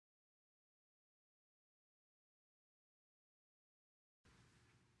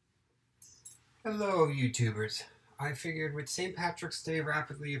Hello, YouTubers. I figured with St. Patrick's Day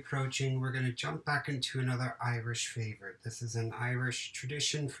rapidly approaching, we're going to jump back into another Irish favorite. This is an Irish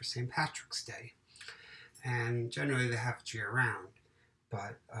tradition for St. Patrick's Day, and generally they have it year-round.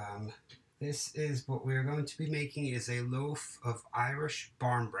 But this is what we're going to be making is a loaf of Irish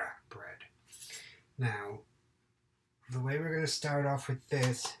Barmbrack bread. Now, the way we're going to start off with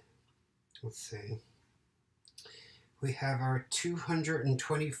this, let's see, we have our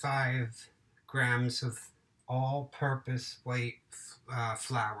 225 grams of all-purpose white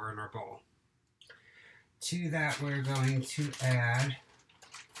flour in our bowl. To that, we're going to add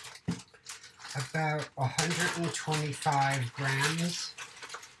about 125 grams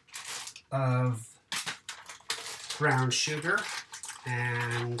of brown sugar,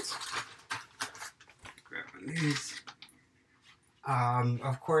 and grab one of these.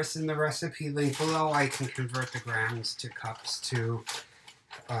 Of course, in the recipe link below, I can convert the grams to cups to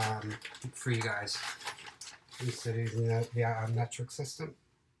for you guys instead of using the metric system.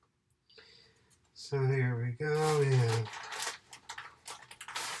 So here we go. Yeah.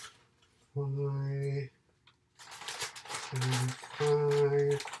 5,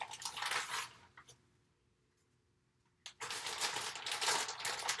 75.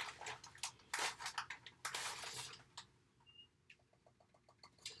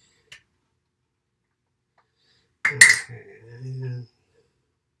 Okay.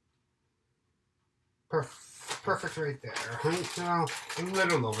 Perfect right there. So a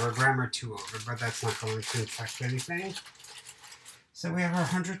little over, a gram or two over, but that's not going to affect anything. So we have our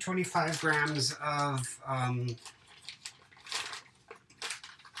 125 grams of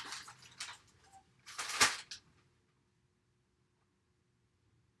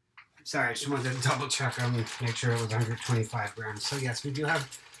sorry, I just wanted to double check make sure it was 125 grams. So yes, we have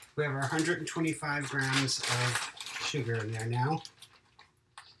our 125 grams of sugar in there now.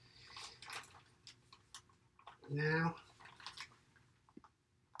 Now,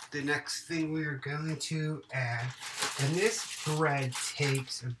 the next thing we're going to add, and this bread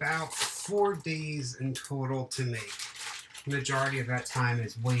takes about 4 days in total to make. The majority of that time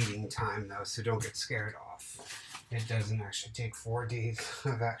is waiting time though, so don't get scared off. It doesn't actually take 4 days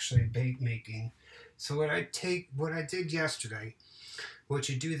of actually making. So what I did yesterday, what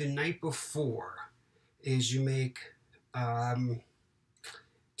you do the night before, is you make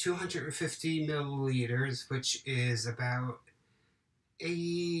 250 milliliters, which is about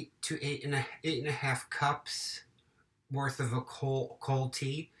 8 to 8.5 cups worth of a cold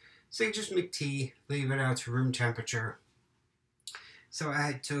tea. So you just make tea, leave it out to room temperature. So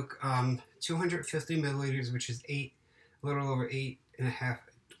I took 250 milliliters, which is a little over 8.5,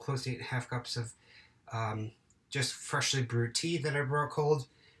 close to 8.5 cups of just freshly brewed tea that I brought cold.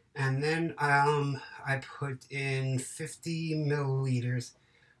 And then I put in 50 milliliters,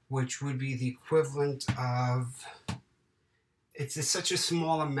 which would be the equivalent of, it's such a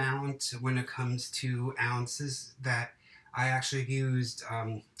small amount when it comes to ounces that I actually used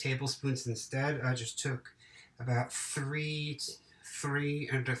tablespoons instead. I just took about 3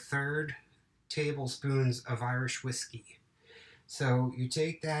 1/3 tablespoons of Irish whiskey. So you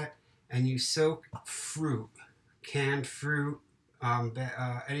take that and you soak fruit, canned fruit,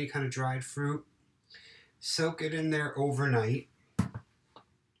 any kind of dried fruit, soak it in there overnight.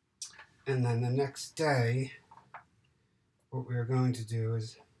 And then the next day, what we're going to do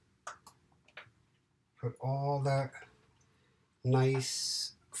is put all that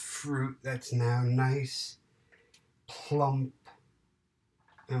nice fruit that's now nice, plump,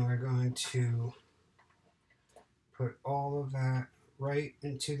 and we're going to put all of that right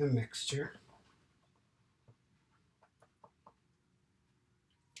into the mixture.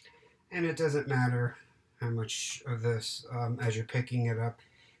 And it doesn't matter how much of this, as you're picking it up,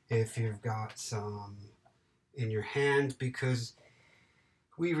 if you've got some in your hand, because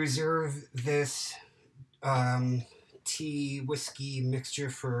we reserve this tea whiskey mixture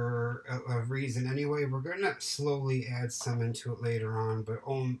for a reason anyway. We're going to slowly add some into it later on, but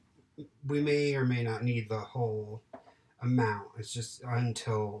we may or may not need the whole amount. It's just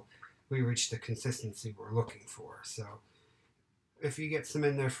until we reach the consistency we're looking for. So if you get some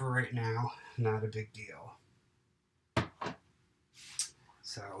in there for right now, not a big deal.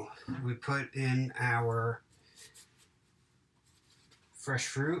 So we put in our fresh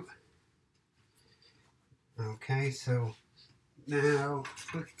fruit. Okay, so now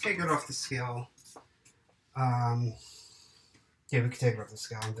we can take it off the scale. Yeah, we can take it off the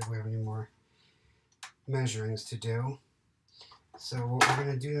scale. I don't think we have any more measurings to do. So what we're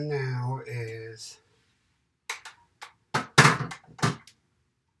going to do now is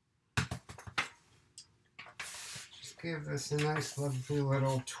give this a nice lovely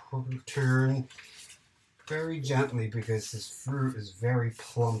little turn very gently because this fruit is very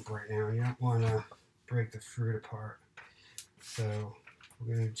plump right now and you don't want to break the fruit apart. So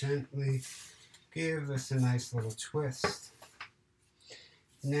we're going to gently give this a nice little twist.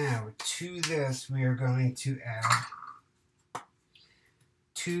 Now to this we are going to add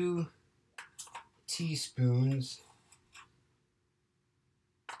 2 teaspoons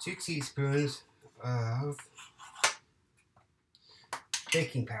of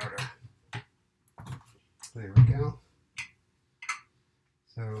baking powder. There we go.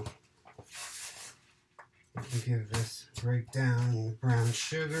 So let me give this break down the brown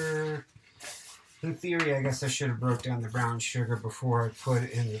sugar. In theory, I guess I should have broke down the brown sugar before I put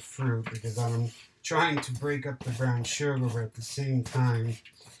it in the fruit because I'm trying to break up the brown sugar, but at the same time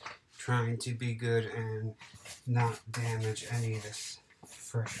trying to be good and not damage any of this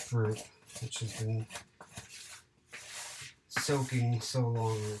fresh fruit, which has been soaking so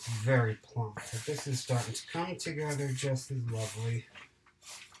long and it's very plump. But this is starting to come together just as lovely.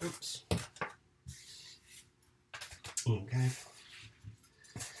 Oops. Okay.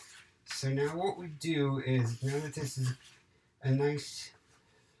 So now what we do is, now that this is a nice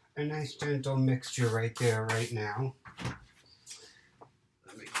gentle mixture right there, right now,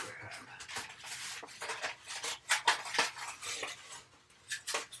 let me grab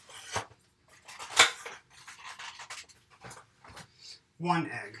 1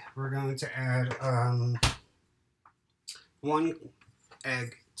 egg. We're going to add 1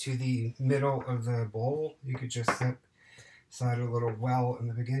 egg to the middle of the bowl. You could just set aside a little well in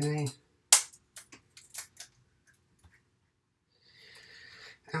the beginning.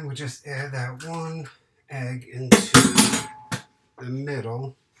 And we'll just add that 1 egg into the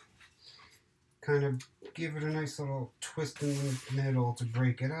middle. Kind of give it a nice little twist in the middle to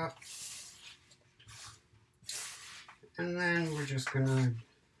break it up. And then we're just going to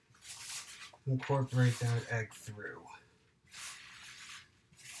incorporate that egg through.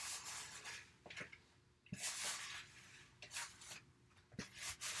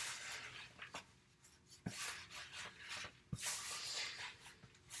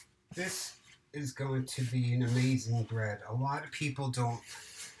 This is going to be an amazing bread. A lot of people don't,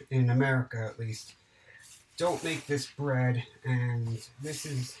 in America at least, don't make this bread, and this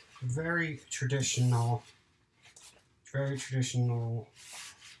is very traditional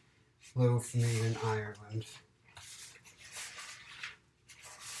loaf made in Ireland.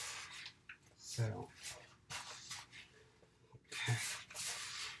 So,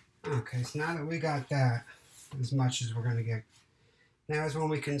 okay, so now that we got that, as much as we're going to get, now is when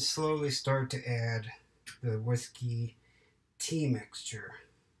we can slowly start to add the whiskey tea mixture.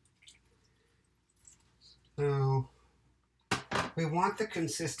 So, we want the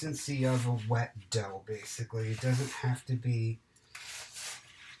consistency of a wet dough, basically. It doesn't have to be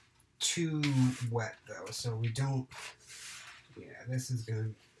too wet, though, so we don't, yeah, this is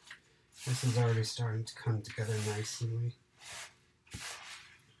already starting to come together nicely.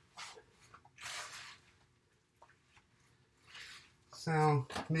 So,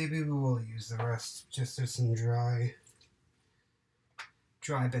 maybe we will use the rest, just there's some dry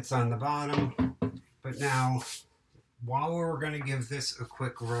bits on the bottom. But now, while we're going to give this a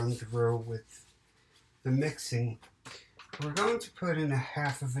quick run through with the mixing, we're going to put in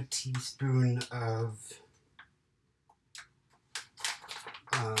 1/2 teaspoon of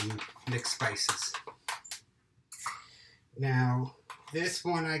mixed spices. Now, this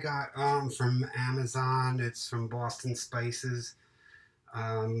one I got from Amazon. It's from Boston Spices.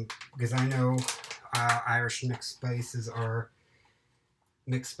 Because I know Irish mixed spices are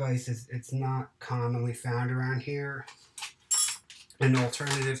it's not commonly found around here. An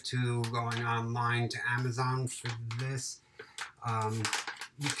alternative to going online to Amazon for this,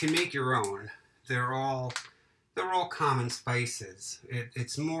 you can make your own. They're all common spices.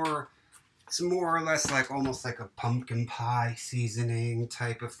 It's more or less like almost like a pumpkin pie seasoning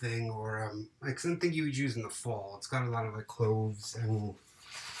type of thing, or like something you would use in the fall. It's got a lot of like cloves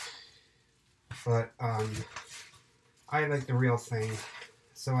but I like the real thing,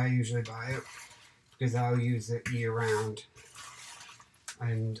 so I usually buy it because I'll use it year round.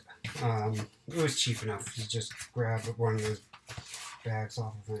 And it was cheap enough to just grab one of those bags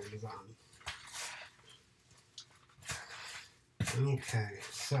off of Amazon. Okay,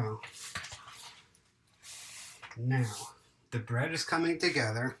 so now the bread is coming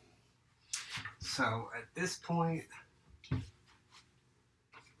together. So at this point,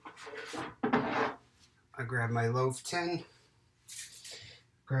 I grab my loaf tin,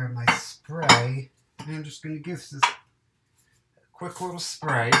 grab my spray, and I'm just going to give this a quick little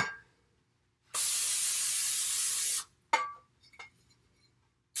spray.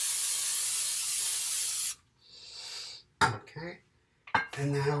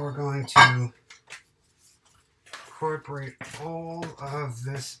 And now we're going to incorporate all of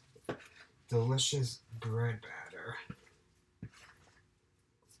this delicious bread batter.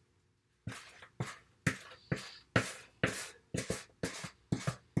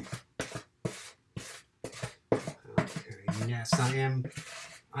 Okay, yes, I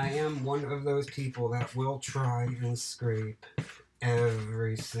am one of those people that will try and scrape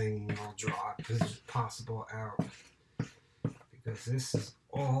every single drop as possible out, because this is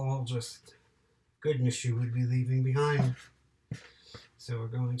all just goodness you would be leaving behind. So we're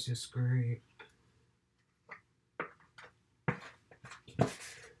going to scrape. There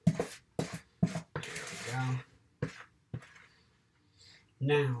we go.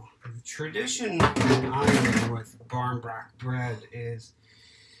 Now, the tradition I know with Barmbrack bread is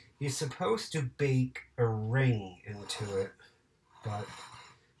you're supposed to bake a ring into it, but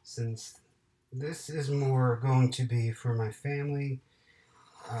since this is more going to be for my family,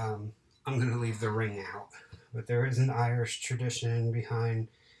 I'm going to leave the ring out. But there is an Irish tradition behind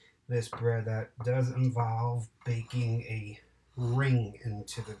this bread that does involve baking a ring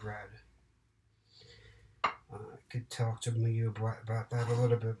into the bread. I could talk to you about that a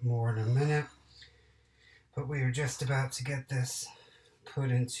little bit more in a minute, but we are just about to get this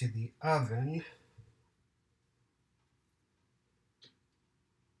put into the oven.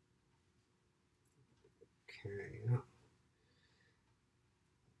 Okay,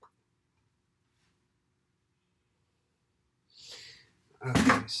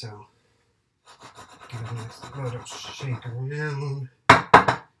 okay, so give it a nice little shake around.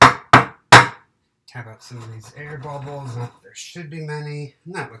 Tap out some of these air bubbles. Not that there should be many.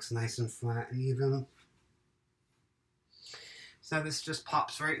 And that looks nice and flat and even. So this just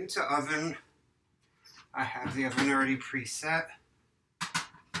pops right into oven. I have the oven already preset,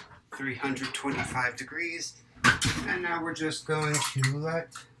 325 degrees. And now we're just going to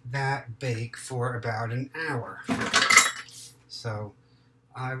let that bake for about an hour. So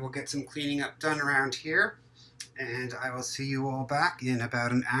I will get some cleaning up done around here, and I will see you all back in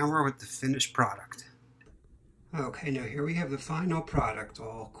about an hour with the finished product. Okay, now here we have the final product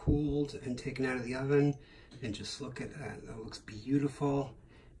all cooled and taken out of the oven, and just look at that. That looks beautiful,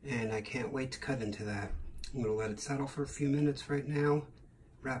 and I can't wait to cut into that. I'm going to let it settle for a few minutes right now,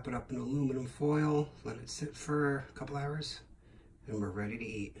 wrap it up in aluminum foil, let it sit for a couple hours, and we're ready to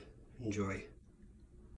eat. Enjoy.